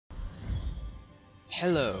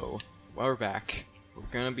Hello, we're back. We're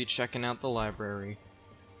gonna be checking out the library,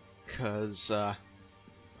 cause I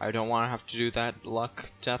don't want to have to do that luck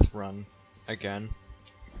death run again.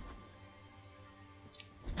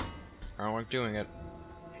 I don't like doing it.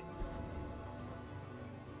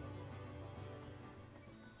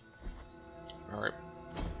 Alright.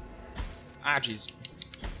 Ah, jeez.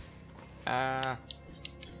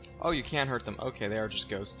 Oh, you can't hurt them. Okay, they are just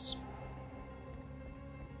ghosts.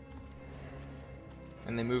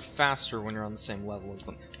 And they move faster when you're on the same level as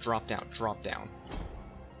them. Drop down, drop down.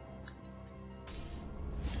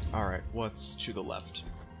 Alright, what's to the left?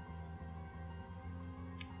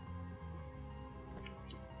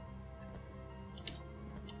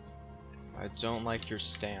 I don't like your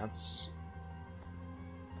stance.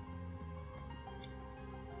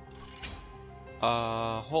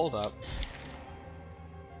 Hold up.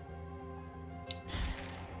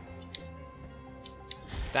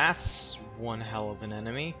 That's one hell of an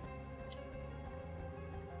enemy.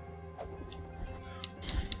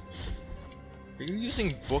 Are you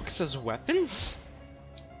using books as weapons?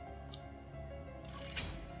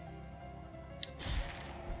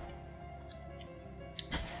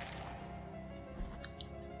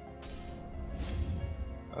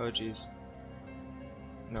 Oh jeez.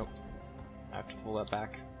 Nope. I have to pull that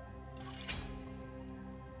back.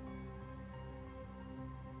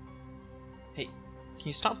 Hey, can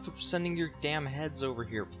you stop sending your damn heads over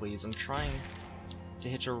here, please? I'm trying to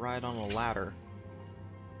hitch a ride on a ladder.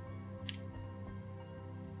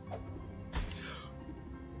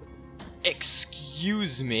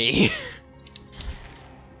 Excuse me.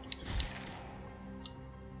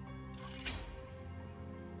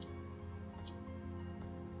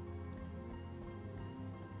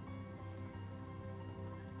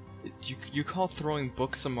 You call throwing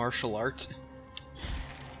books a martial art?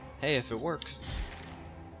 Hey, if it works.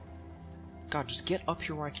 God, just get up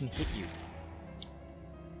here where I can hit you.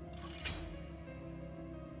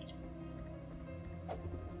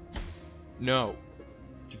 No.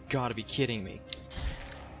 You've gotta be kidding me.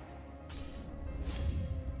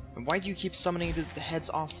 And why do you keep summoning the heads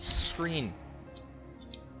off screen?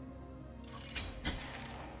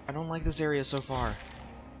 I don't like this area so far.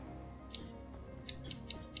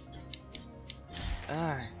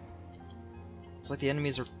 It's like the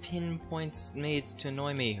enemies are pinpoints made to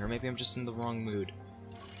annoy me, or maybe I'm just in the wrong mood.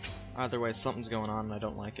 Either way, something's going on and I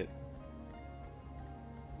don't like it.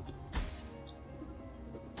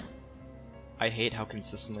 I hate how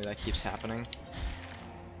consistently that keeps happening.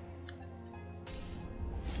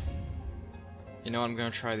 You know what, I'm gonna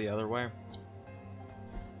try the other way.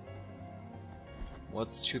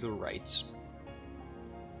 What's to the right?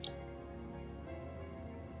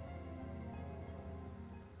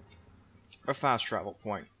 A fast travel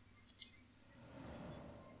point.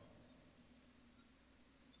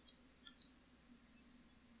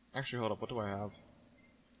 Actually, hold up, what do I have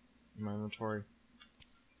in my inventory?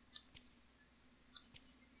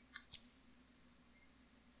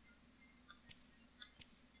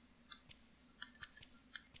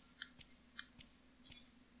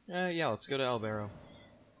 Yeah, let's go to Albero.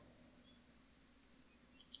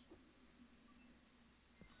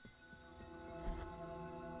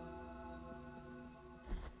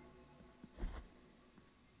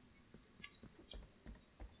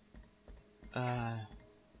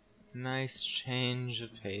 Nice change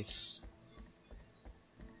of pace.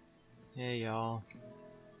 Hey y'all.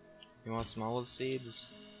 You want some olive seeds?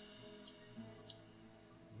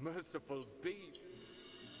 Merciful be.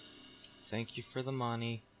 Thank you for the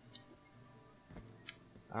money.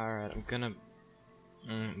 Alright, I'm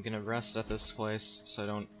gonna rest at this place so I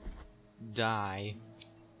don't die.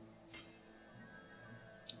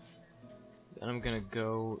 Then I'm gonna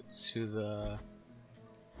go to the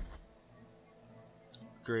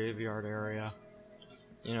graveyard area.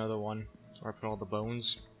 You know, the one where I put all the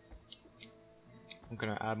bones. I'm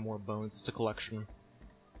gonna add more bones to collection.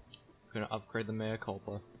 I'm gonna upgrade the mea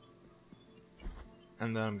culpa.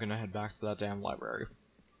 And then I'm gonna head back to that damn library.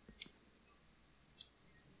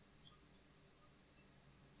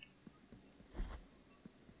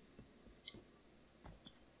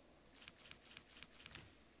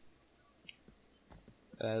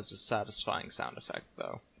 That is a satisfying sound effect,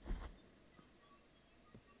 though.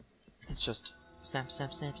 It's just snap,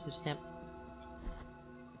 snap, snap, snap, snap.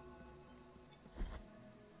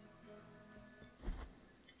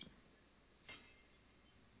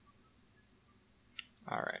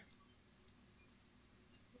 Alright.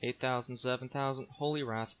 8,000, 7,000. Holy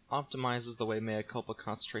Wrath optimizes the way mea culpa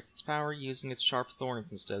concentrates its power, using its sharp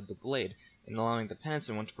thorns instead of the blade, and allowing the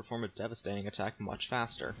penitent one to perform a devastating attack much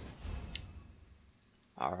faster.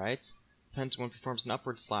 Alright. Pentagon performs an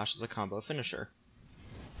upward slash as a combo finisher.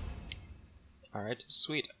 Alright,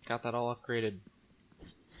 sweet. Got that all upgraded.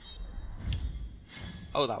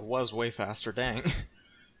 Oh, that was way faster, dang.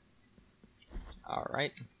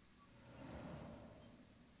 Alright.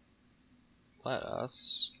 Let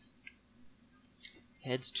us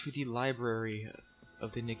head to the library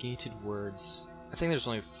of the negated words. I think there's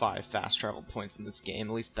only 5 fast travel points in this game,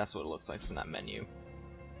 at least that's what it looks like from that menu.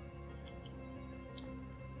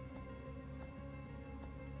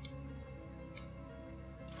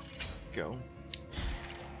 Go.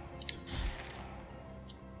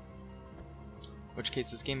 In which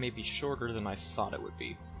case this game may be shorter than I thought it would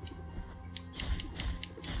be.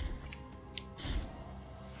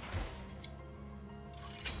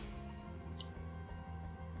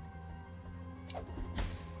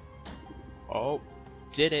 Oh,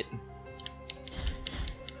 did it.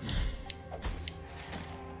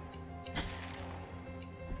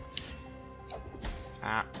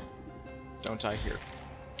 Ah, don't die here.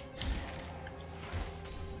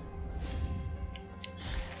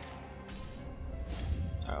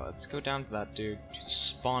 Alright, let's go down to that dude who's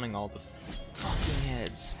spawning all the fucking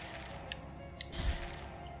heads.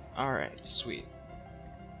 Alright, sweet.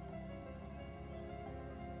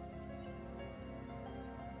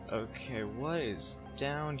 Okay, what is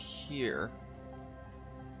down here?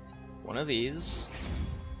 One of these.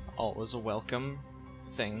 Always a welcome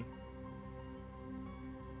thing.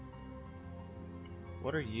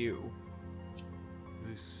 What are you?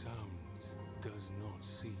 This sound does not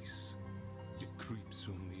cease. It creeps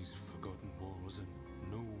from these forgotten walls, and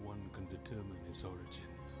no one can determine its origin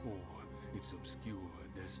or its obscure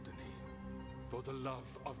destiny. For the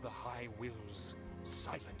love of the High Wills,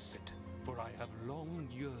 silence it, for I have long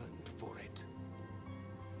yearned for it.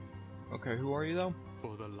 Okay, who are you though?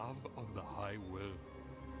 For the love of the High Will,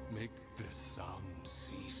 make this sound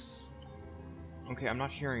cease. Okay, I'm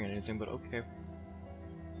not hearing anything, but okay.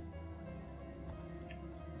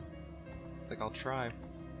 Like, I'll try.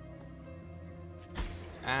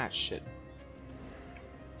 Ah, shit.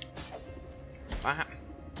 Ah.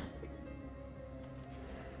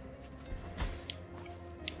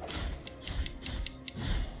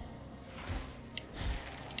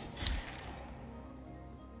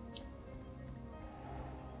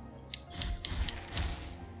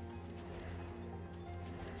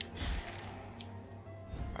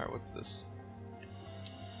 Alright, what's this?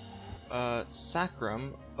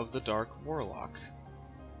 Sacrum of the Dark Warlock.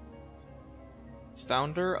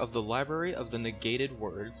 Founder of the Library of the Negated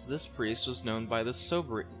Words, this priest was known by the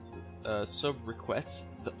sobriquet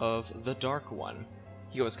of the Dark One.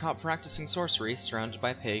 He was caught practicing sorcery, surrounded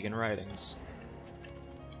by pagan writings.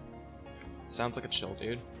 Sounds like a chill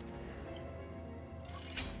dude.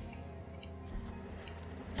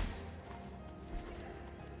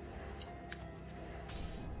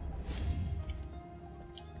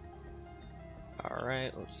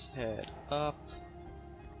 Alright, let's head up.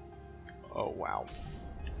 Oh, wow.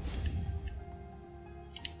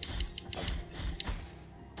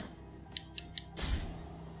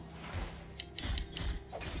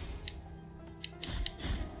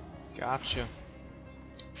 Gotcha.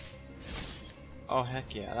 Oh,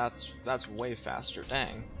 heck yeah, that's way faster,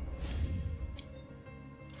 dang.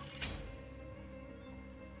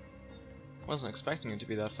 Wasn't expecting it to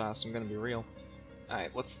be that fast, I'm gonna be real.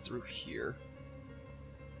 Alright, what's through here?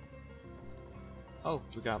 Oh,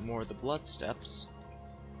 we got more of the blood steps.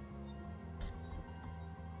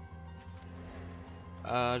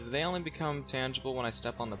 Do they only become tangible when I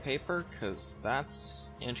step on the paper? 'Cause that's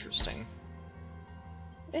interesting.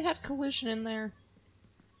 They had collision in there.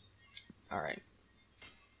 Alright.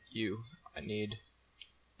 You, I need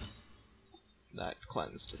that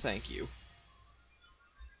cleansed, thank you.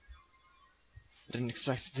 I didn't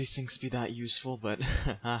expect these things to be that useful, but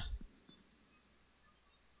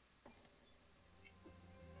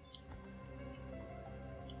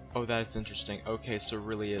oh, that's interesting. Okay, so it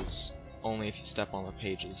really is only if you step on the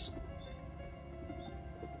pages.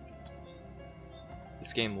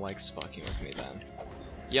 This game likes fucking with me then.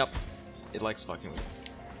 Yep, it likes fucking with me.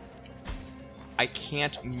 I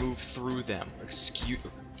can't move through them. Excuse...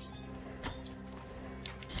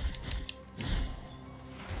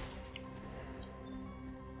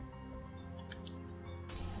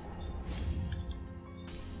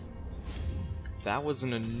 That was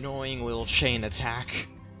an annoying little chain attack.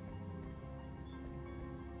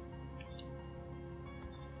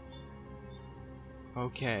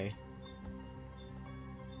 Okay.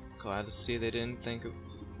 Glad to see they didn't think of...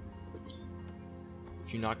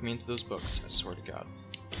 If you knock me into those books, I swear to God.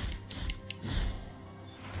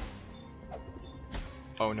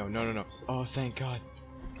 Oh no, no, no, no. Oh, thank God.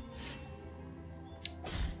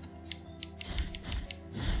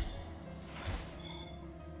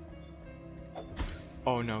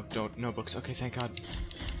 Oh no, don't, no books. Okay, thank God.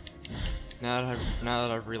 Now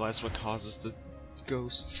that I've realized what causes the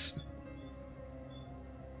ghosts,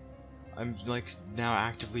 I'm like now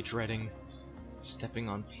actively dreading stepping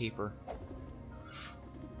on paper.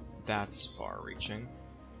 That's far-reaching.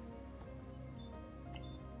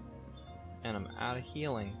 And I'm out of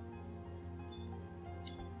healing.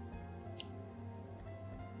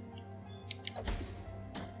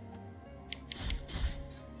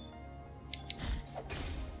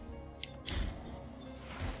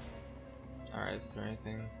 Alright, is there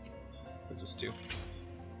anything? What does this do?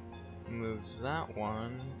 Moves that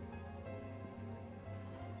one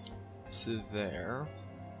to there.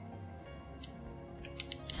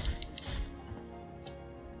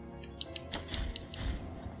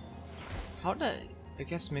 How did I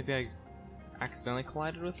guess maybe I accidentally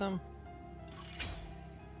collided with them?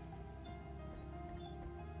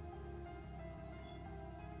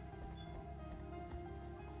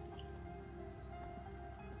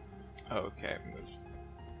 Okay, moved.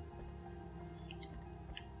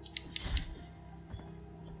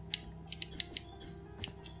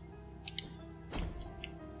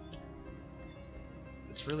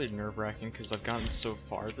 It's really nerve-wracking because I've gotten so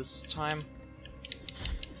far this time.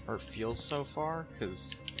 Or it feels so far,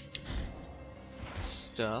 because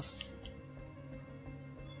stuff.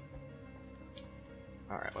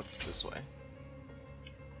 Alright, what's this way?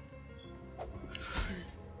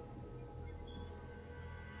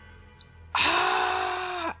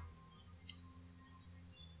 Ah!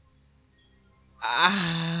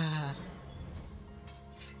 Ah!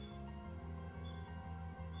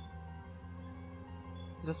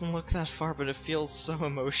 It doesn't look that far, but it feels so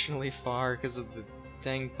emotionally far because of the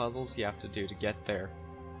dang puzzles you have to do to get there.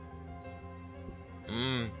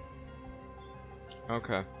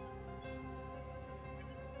 Okay.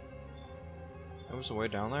 There was a way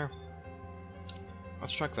down there?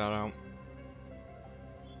 Let's check that out.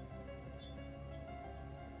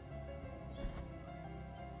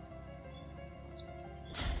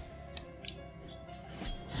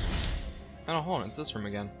 Oh, hold on, it's this room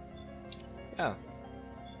again. Yeah.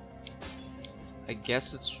 I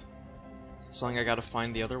guess it's something I gotta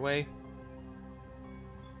find the other way.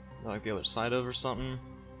 Like the other side of or something.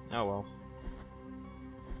 Oh well.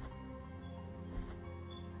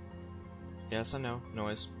 Yes, I know.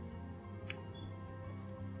 Noise.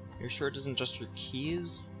 You're sure it isn't just your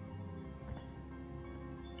keys?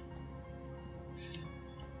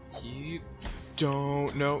 You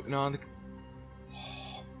don't. No, not the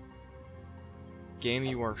game.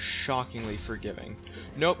 You are shockingly forgiving.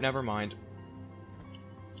 Nope, never mind.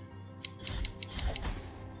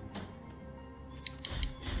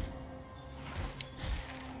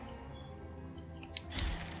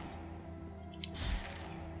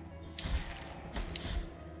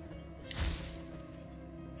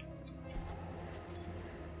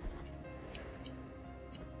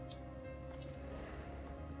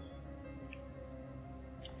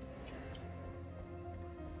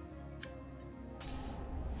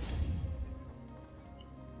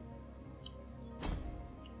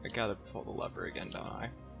 I gotta pull the lever again, don't I?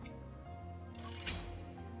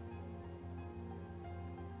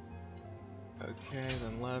 Okay,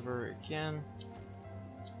 then lever again.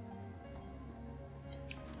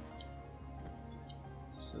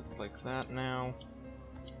 So it's like that now.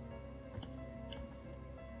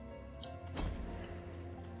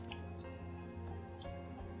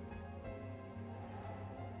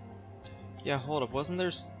 Yeah, hold up, wasn't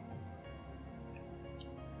there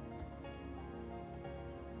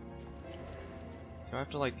do I have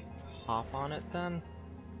to, like, hop on it, then?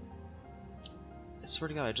 I swear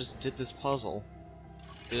to God, I just did this puzzle.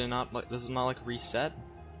 Did it not, like, does it not, like, reset?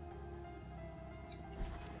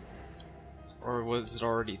 Or was it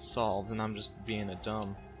already solved, and I'm just being a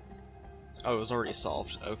dumb? Oh, it was already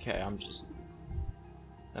solved. Okay, I'm just...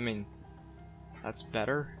 I mean, that's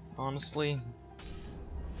better, honestly.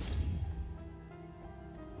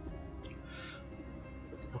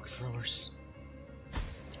 Book throwers.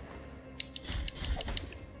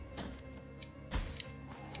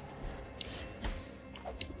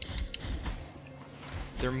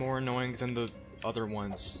 They're more annoying than the other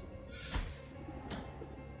ones.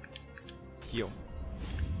 Heal.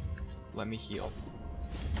 Let me heal.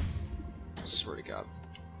 Swear to God.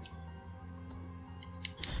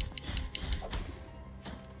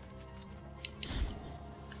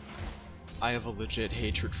 I have a legit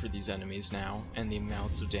hatred for these enemies now, and the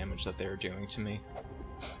amounts of damage that they are doing to me.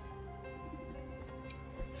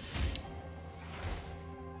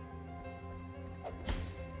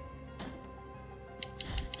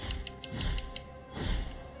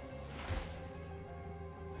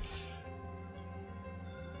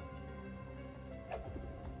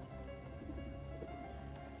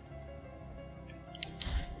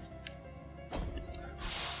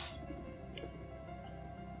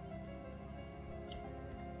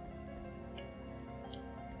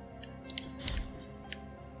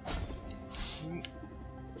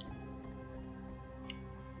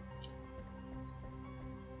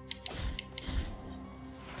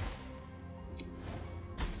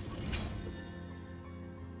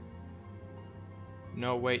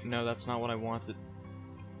 No, wait, no, that's not what I wanted.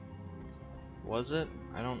 Was it?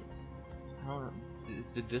 I don't...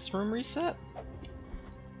 Did this room reset?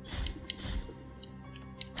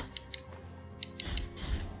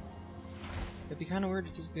 It'd be kind of weird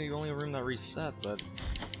if this is the only room that reset, but...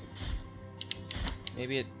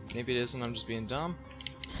 Maybe it isn't, I'm just being dumb.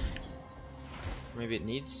 Maybe it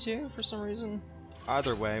needs to, for some reason?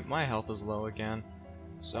 Either way, my health is low again.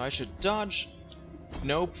 So I should dodge...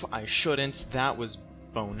 Nope, I shouldn't. That was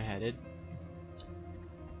boneheaded.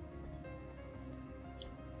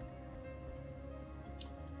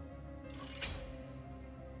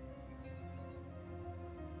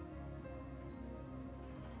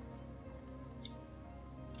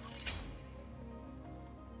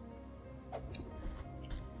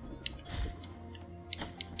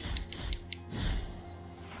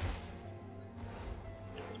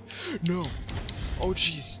 No! Oh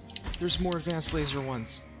jeez, there's more advanced laser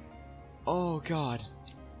ones. Oh god,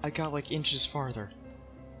 I got like inches farther.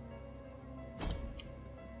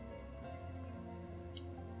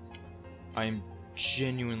 I am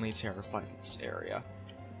genuinely terrified of this area.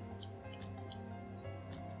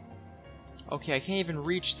 Okay, I can't even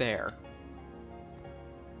reach there.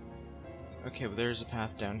 Okay, well there's a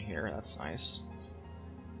path down here, that's nice.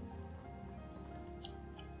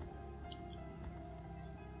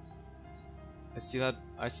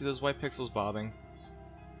 I see those white pixels bobbing.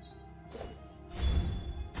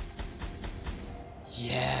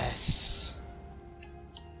 Yes!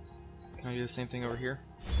 Can I do the same thing over here?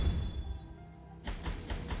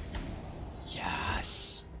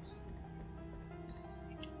 Yes!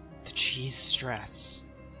 The cheese strats.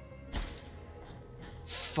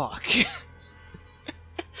 Fuck.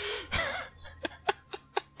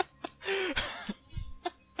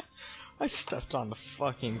 I stepped on the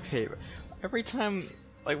fucking paper. Every time,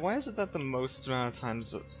 like, why is it that the most amount of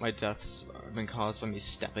times my deaths have been caused by me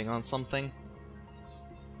stepping on something?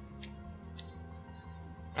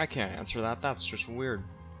 I can't answer that, that's just weird.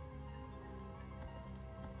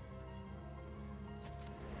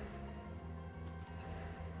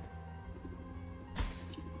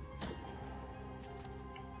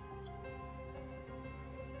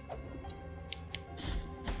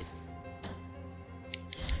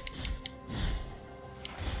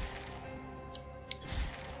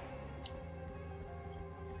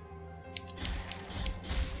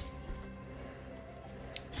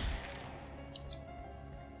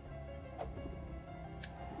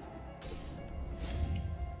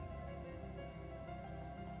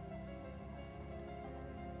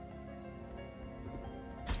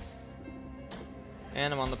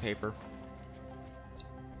 And I'm on the paper.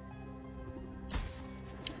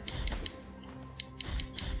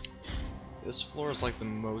 This floor is like the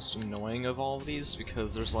most annoying of all of these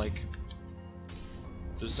because there's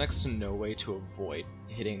next to no way to avoid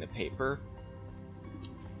hitting the paper.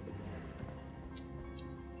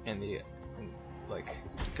 And the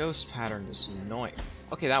ghost pattern is annoying.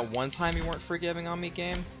 Okay, that one time you weren't forgiving on me,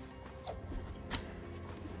 game.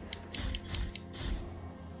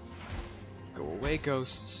 Go away,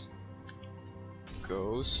 ghosts.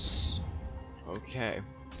 Ghosts. Okay.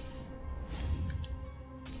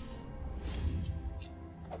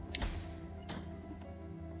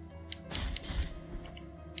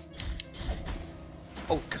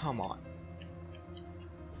 Oh, come on.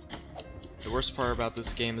 The worst part about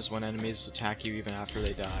this game is when enemies attack you even after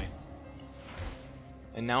they die.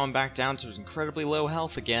 And now I'm back down to incredibly low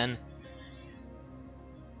health again.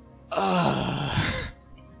 Ugh.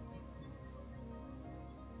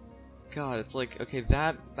 God, it's like, okay,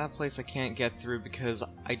 that place I can't get through because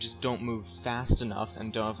I just don't move fast enough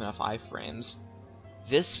and don't have enough iframes.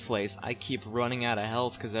 This place, I keep running out of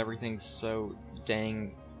health because everything's so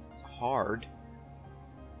dang hard.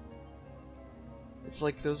 It's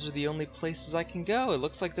like those are the only places I can go. It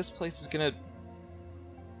looks like this place is gonna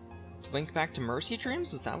link back to Mercy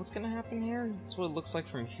Dreams? Is that what's gonna happen here? That's what it looks like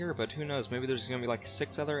from here, but who knows? Maybe there's gonna be like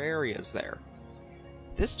 6 other areas there.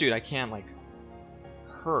 This dude I can't, like,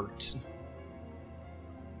 hurt.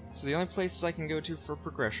 So the only places I can go to for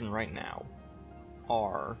progression right now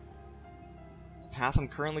are the path I'm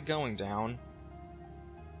currently going down,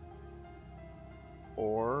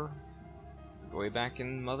 or way back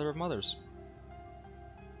in Mother of Mothers.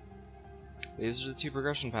 These are the 2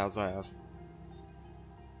 progression paths I have.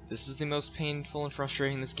 This is the most painful and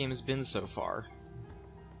frustrating this game has been so far.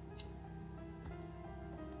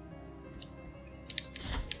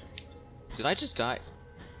 Did I just die?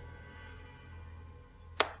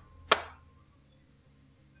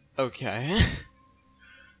 Okay.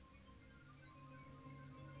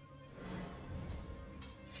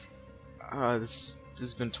 This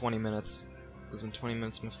has been 20 minutes. It's been 20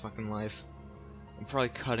 minutes of my fucking life. I'm probably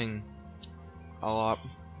cutting a lot,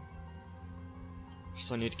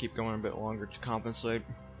 so I need to keep going a bit longer to compensate.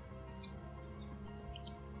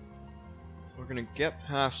 We're gonna get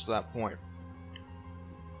past that point.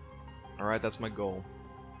 Alright, that's my goal.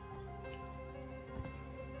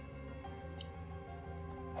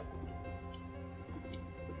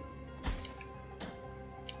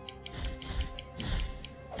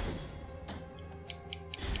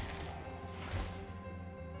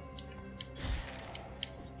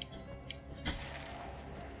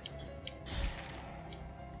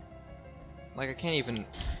 Like, I can't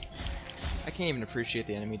even appreciate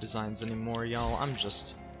the enemy designs anymore, y'all. I'm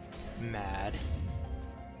just mad.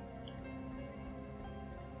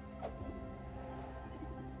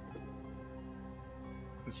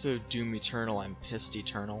 Instead of Doom Eternal, I'm Pissed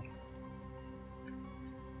Eternal.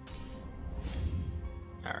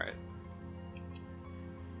 Alright.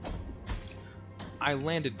 I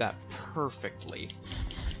landed that perfectly.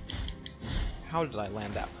 How did I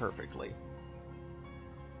land that perfectly?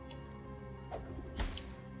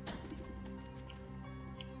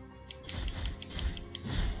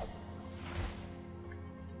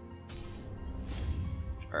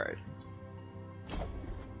 Alright.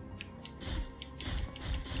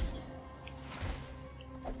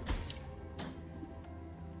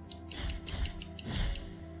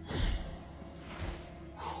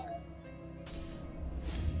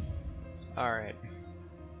 Alright.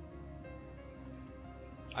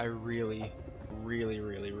 I really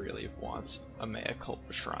want a Mea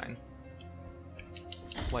Culpa Shrine.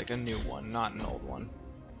 Like a new one, not an old one.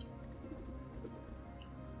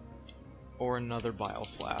 Or another Bile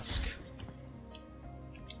Flask.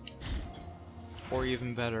 Or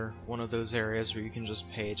even better, one of those areas where you can just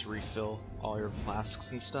pay to refill all your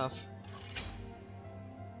flasks and stuff.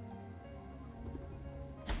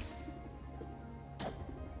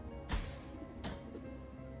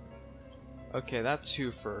 Okay, that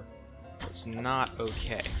twofer was not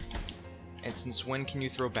okay. And since when can you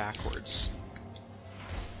throw backwards?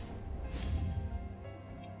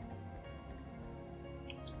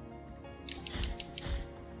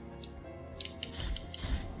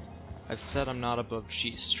 I've said I'm not above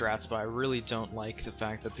cheese strats, but I really don't like the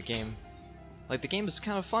fact that the game is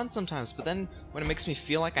kind of fun sometimes, but then when it makes me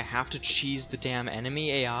feel like I have to cheese the damn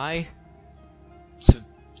enemy AI to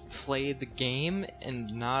play the game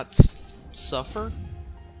and not suffer,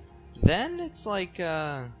 then it's like,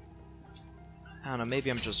 I don't know, maybe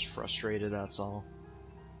I'm just frustrated, that's all.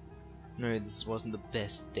 Maybe this wasn't the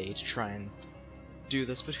best day to try and do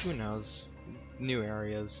this, but who knows? New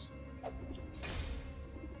areas.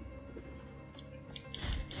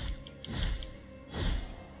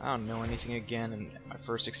 I don't know anything again, and my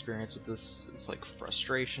first experience with this is like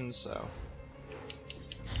frustration, so...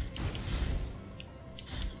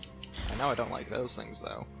 I know I don't like those things,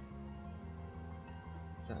 though.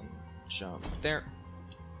 Then jump there.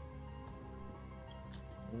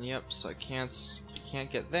 And yep, so I can't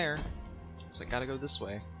get there, so I gotta go this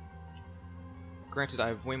way. Granted, I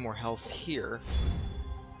have way more health here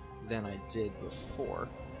than I did before.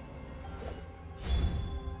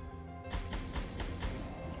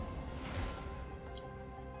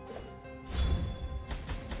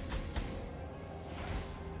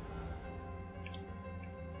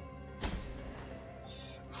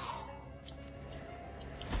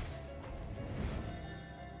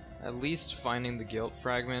 At least finding the guilt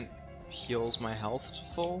fragment heals my health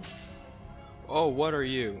to full. Oh, what are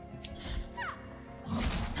you?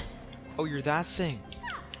 Oh, you're that thing.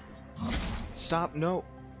 Stop, no.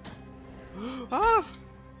 Ah!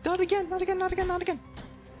 Not again, not again, not again, not again.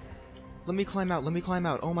 Let me climb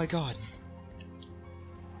out, oh my god.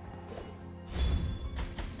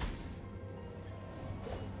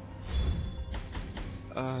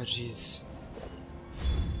 Jeez.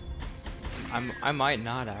 I might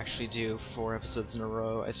not actually do 4 episodes in a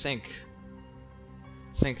row. I think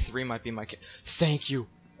 3 might be my Thank you!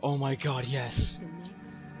 Oh my god, yes! The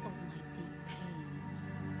next of my deep pains.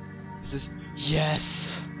 This is...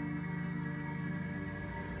 Yes!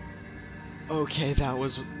 Okay, that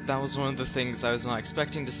was one of the things I was not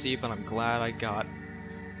expecting to see, but I'm glad I got.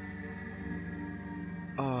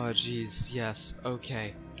 Oh, jeez, yes,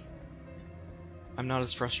 okay. I'm not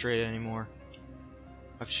as frustrated anymore.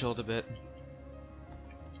 I've chilled a bit.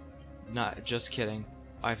 Not just kidding.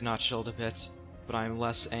 I've not chilled a bit, but I'm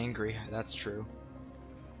less angry. That's true.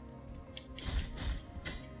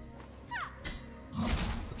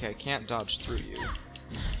 Okay, I can't dodge through you.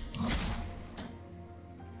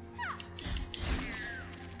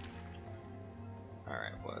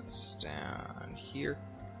 Alright, what's down here?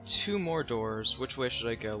 2 more doors. Which way should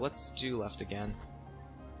I go? Let's do left again.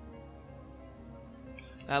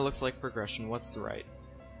 That looks like progression. What's the right?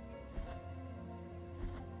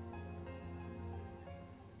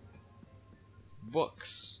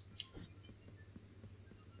 Books.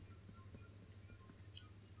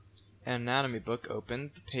 An anatomy book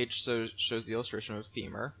opened. The page shows the illustration of a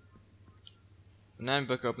femur. An anatomy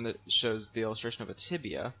book opened that shows the illustration of a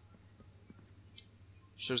tibia.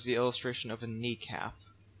 Shows the illustration of a kneecap.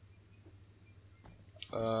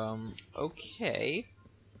 Okay.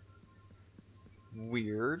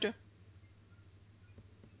 Weird.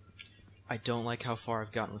 I don't like how far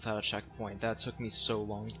I've gotten without a checkpoint. That took me so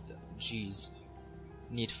long. Jeez.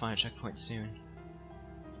 Need to find a checkpoint soon.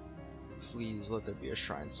 Please let there be a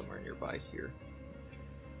shrine somewhere nearby here.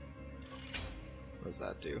 What does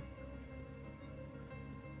that do?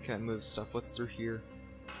 Can I move stuff? What's through here?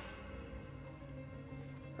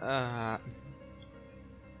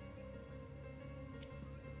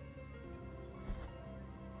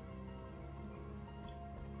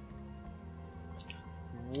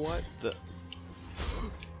 What the?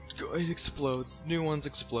 It explodes. New ones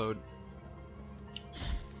explode.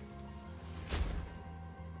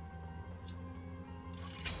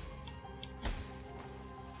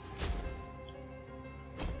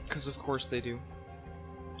 Because of course they do.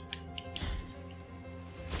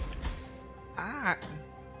 Ah!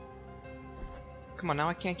 Come on, now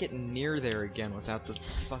I can't get near there again without the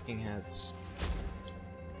fucking heads.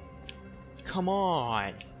 Come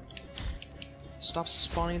on! Stop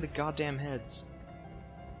spawning the goddamn heads.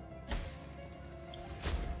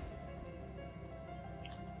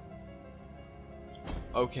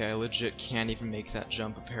 Okay, I legit can't even make that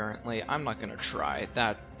jump apparently. I'm not gonna try.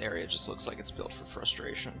 That area just looks like it's built for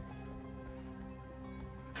frustration.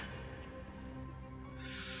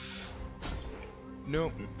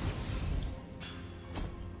 Nope.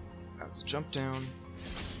 Let's jump down.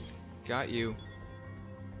 Got you.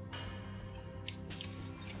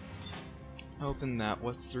 Open that.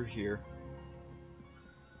 What's through here?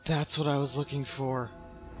 That's what I was looking for.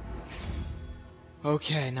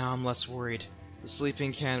 Okay, now I'm less worried. The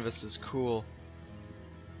sleeping canvas is cool.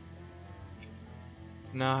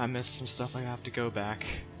 Nah, I missed some stuff. I have to go back.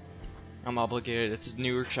 I'm obligated. It's a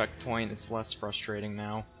newer checkpoint. It's less frustrating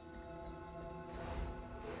now.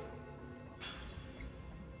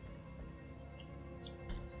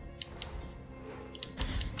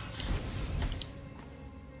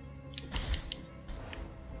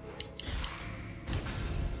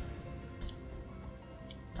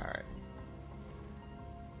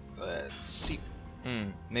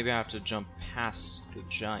 Maybe I have to jump past the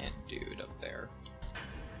giant dude up there.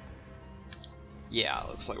 Yeah,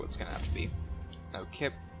 looks like what's gonna have to be. Okay.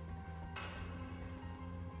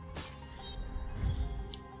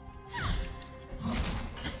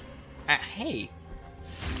 Hey!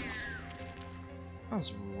 That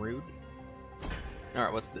was rude.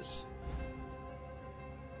 Alright, what's this?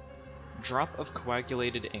 Drop of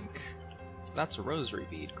coagulated ink. That's a rosary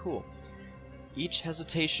bead, cool. Each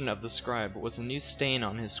hesitation of the scribe was a new stain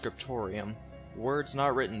on his scriptorium. Words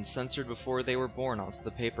not written, censored before they were born onto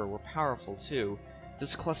the paper, were powerful too.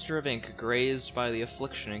 This cluster of ink, grazed by the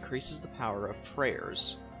affliction, increases the power of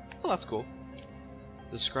prayers. Well, that's cool.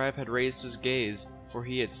 The scribe had raised his gaze, for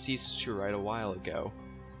he had ceased to write a while ago.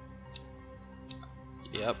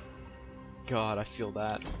 Yep. God, I feel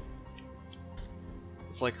that.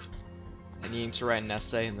 It's like needing to write an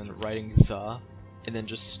essay and then writing the, and then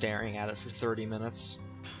just staring at it for 30 minutes.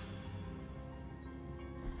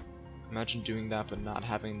 Imagine doing that but not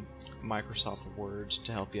having Microsoft Word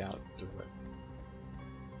to help you out through it.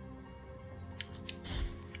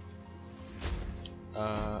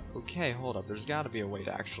 Okay, hold up. There's gotta be a way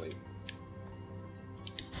to actually...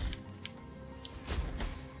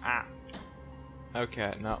 Ah!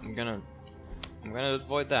 Okay, no, I'm gonna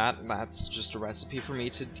avoid that. That's just a recipe for me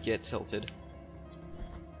to get tilted.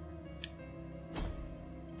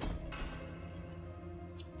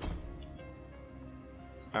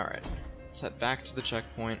 Alright, let's head back to the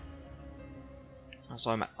checkpoint.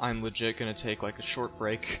 So I'm legit gonna take like a short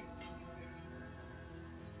break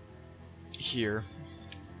here.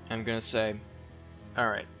 I'm gonna say,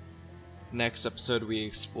 alright, next episode we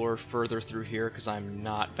explore further through here, because I'm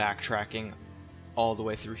not backtracking all the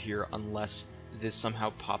way through here unless this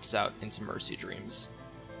somehow pops out into Mercy Dreams.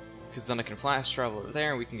 Because then I can flash travel over there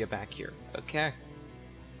and we can get back here. Okay?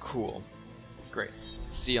 Cool. Great.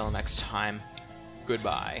 See y'all next time.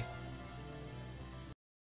 Goodbye.